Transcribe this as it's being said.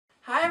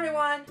Hi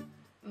everyone,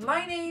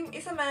 my name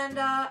is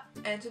Amanda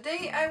and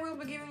today I will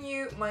be giving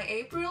you my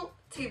April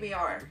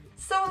TBR.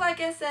 So like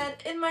I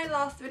said in my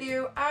last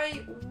video,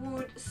 I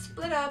would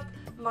split up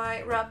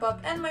my wrap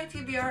up and my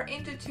TBR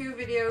into two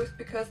videos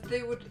because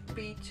they would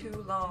be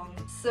too long.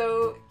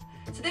 So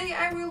today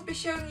I will be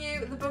showing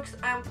you the books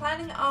I'm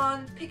planning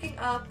on picking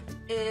up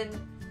in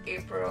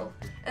April.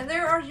 And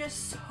there are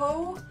just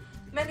so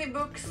many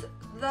books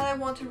that I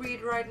want to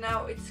read right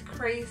now, it's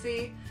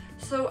crazy.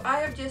 So I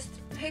have just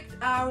picked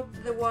out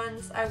the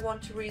ones I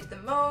want to read the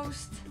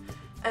most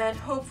and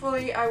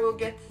hopefully I will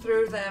get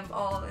through them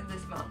all in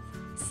this month.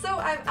 So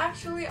I've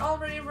actually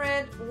already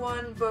read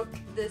one book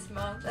this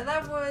month and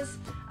that was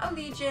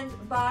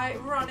Allegiant by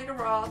Veronica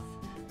Roth,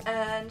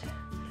 and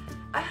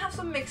I have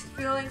some mixed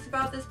feelings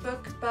about this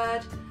book,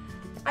 but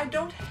I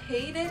don't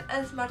hate it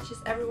as much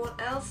as everyone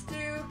else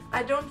do.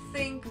 I don't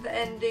think the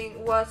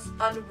ending was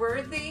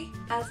unworthy,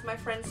 as my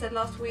friend said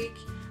last week.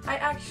 I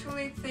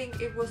actually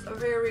think it was a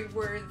very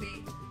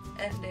worthy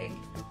ending.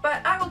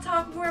 But I will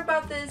talk more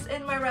about this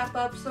in my wrap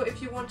up, so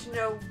if you want to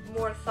know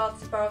more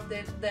thoughts about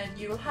it, then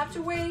you'll have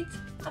to wait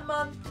a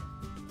month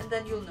and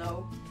then you'll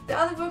know. The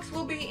other books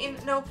will be in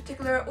no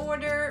particular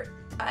order.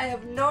 I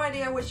have no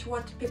idea which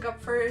one to pick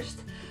up first.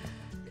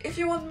 If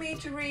you want me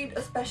to read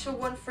a special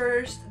one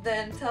first,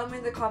 then tell me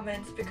in the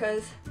comments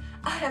because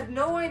I have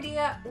no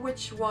idea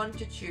which one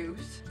to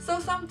choose. So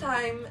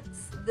sometime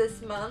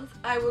this month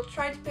I will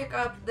try to pick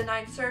up The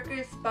Night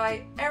Circus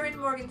by Erin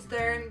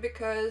Morgenstern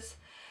because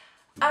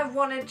I've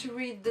wanted to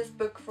read this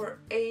book for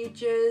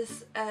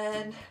ages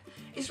and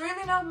it's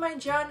really not my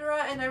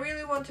genre and I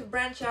really want to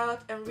branch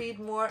out and read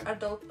more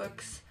adult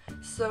books.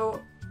 So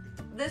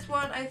this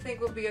one I think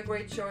will be a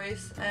great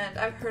choice, and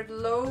I've heard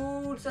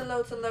loads and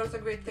loads and loads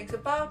of great things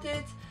about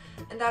it,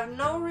 and I have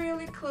no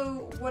really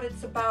clue what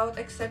it's about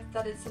except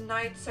that it's a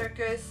night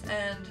circus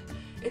and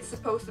it's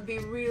supposed to be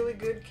really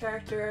good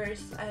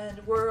characters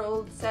and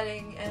world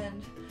setting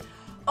and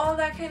all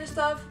that kind of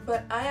stuff,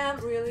 but I am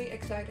really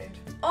excited.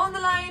 On the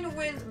line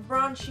with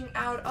branching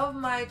out of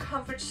my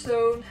comfort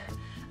zone,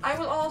 I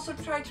will also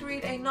try to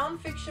read a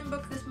non-fiction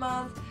book this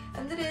month,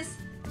 and it is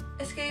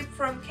Escape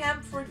from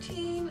Camp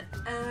 14,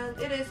 and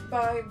it is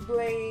by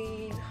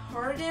Blaine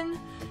Hardin,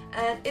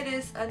 and it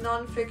is a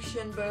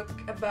non-fiction book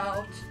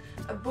about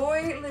a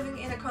boy living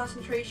in a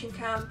concentration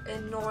camp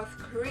in North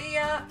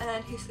Korea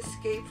and his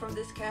escape from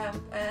this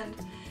camp, and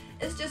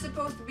it's just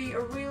supposed to be a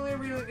really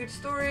good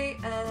story,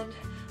 and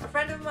a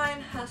friend of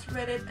mine has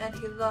read it and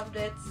he loved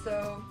it,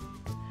 so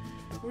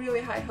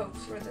really high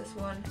hopes for this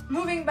one.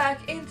 Moving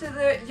back into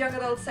the young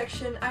adult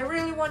section, I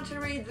really want to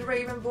read The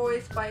Raven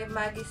Boys by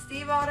Maggie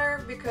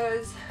Stiefvater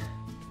because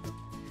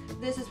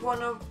this is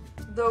one of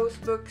those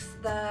books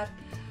that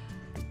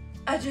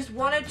I just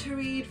wanted to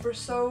read for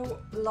so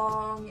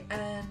long,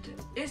 and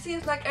it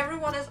seems like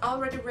everyone has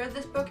already read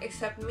this book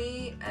except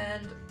me,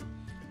 and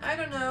I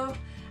don't know.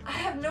 I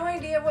have no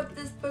idea what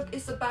this book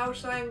is about,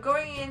 so I'm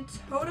going in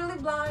totally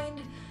blind,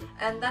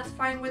 and that's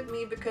fine with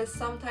me because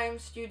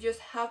sometimes you just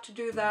have to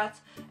do that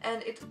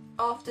and it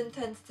often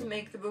tends to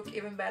make the book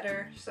even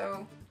better,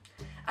 so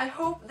I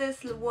hope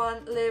this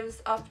one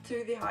lives up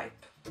to the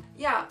hype.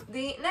 Yeah,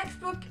 the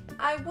next book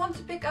I want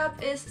to pick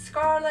up is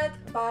Scarlet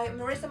by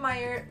Marissa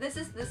Meyer. This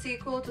is the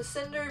sequel to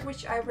Cinder,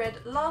 which I read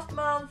last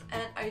month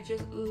and I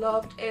just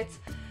loved it.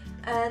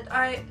 And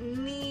I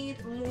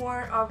need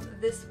more of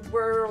this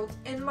world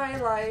in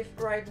my life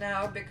right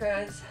now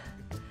because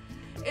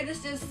it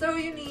is just so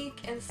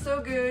unique and so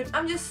good.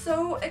 I'm just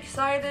so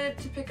excited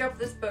to pick up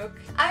this book.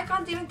 I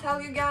can't even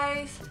tell you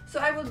guys,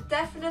 so I will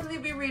definitely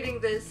be reading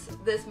this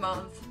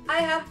month. I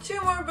have 2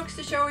 more books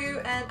to show you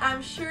and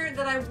I'm sure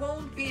that I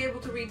won't be able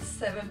to read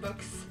 7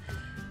 books.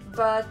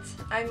 But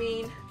I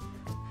mean,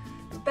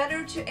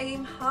 better to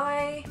aim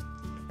high,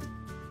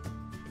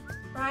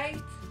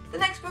 right? The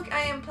next book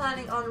I am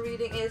planning on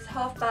reading is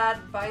Half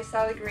Bad by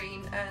Sally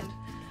Green, and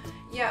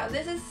yeah,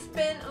 this has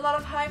been a lot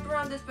of hype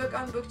around this book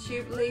on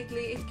BookTube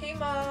lately. It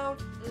came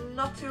out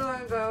not too long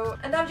ago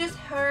and I've just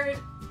heard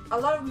a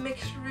lot of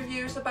mixed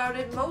reviews about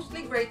it,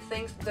 mostly great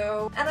things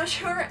though. And I'm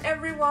sure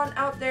everyone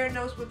out there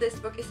knows what this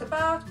book is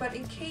about, but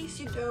in case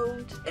you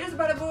don't, it is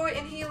about a boy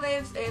and he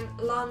lives in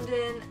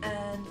London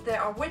and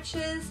there are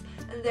witches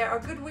and there are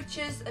good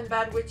witches and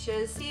bad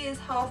witches. He is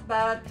half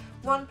bad.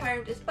 One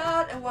parent is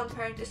bad and one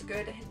parent is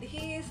good.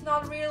 He is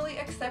not really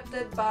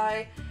accepted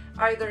by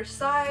either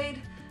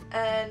side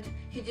and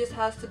he just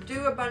has to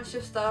do a bunch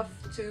of stuff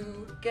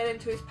to get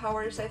into his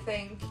powers, I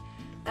think.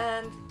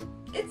 And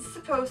it's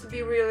supposed to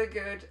be really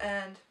good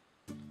and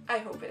I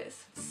hope it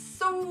is.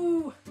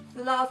 So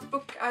the last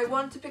book I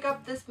want to pick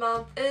up this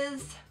month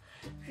is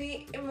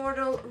The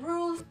Immortal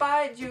Rules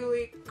by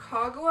Julie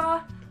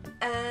Kagawa,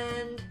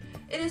 and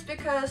it is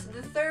because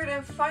the 3rd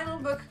and final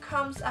book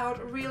comes out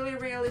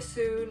really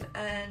soon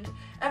and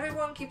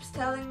everyone keeps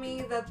telling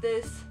me that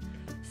this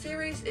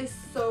series is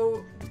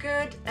so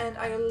good and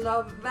I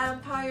love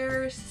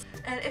vampires,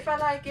 and if I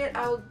like it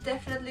I will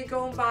definitely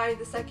go and buy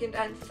the 2nd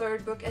and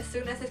 3rd book as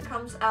soon as it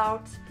comes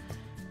out.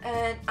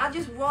 and I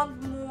just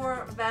want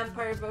more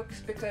vampire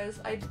books because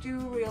I do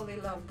really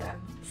love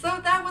them. So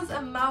that was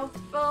a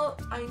mouthful,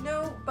 I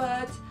know,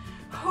 but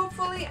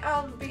hopefully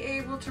I'll be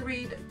able to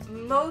read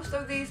most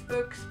of these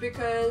books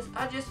because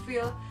I just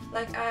feel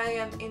like I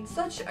am in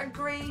such a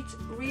great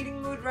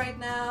reading mood right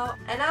now,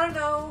 and I don't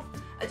know,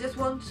 I just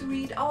want to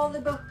read all the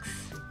books.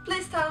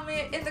 Please tell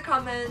me in the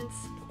comments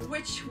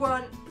which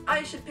one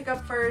I should pick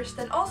up first,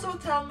 and also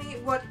tell me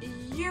what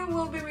you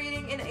will be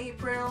reading in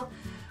April.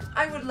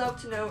 I would love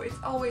to know, it's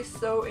always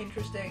so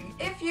interesting.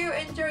 If you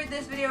enjoyed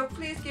this video,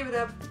 please give it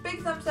a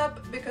big thumbs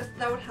up because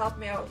that would help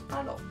me out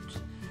a lot.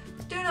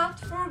 Do not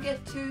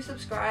forget to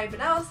subscribe,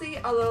 and I'll see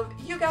all of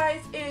you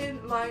guys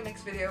in my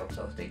next video,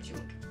 so stay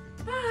tuned.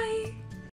 Bye!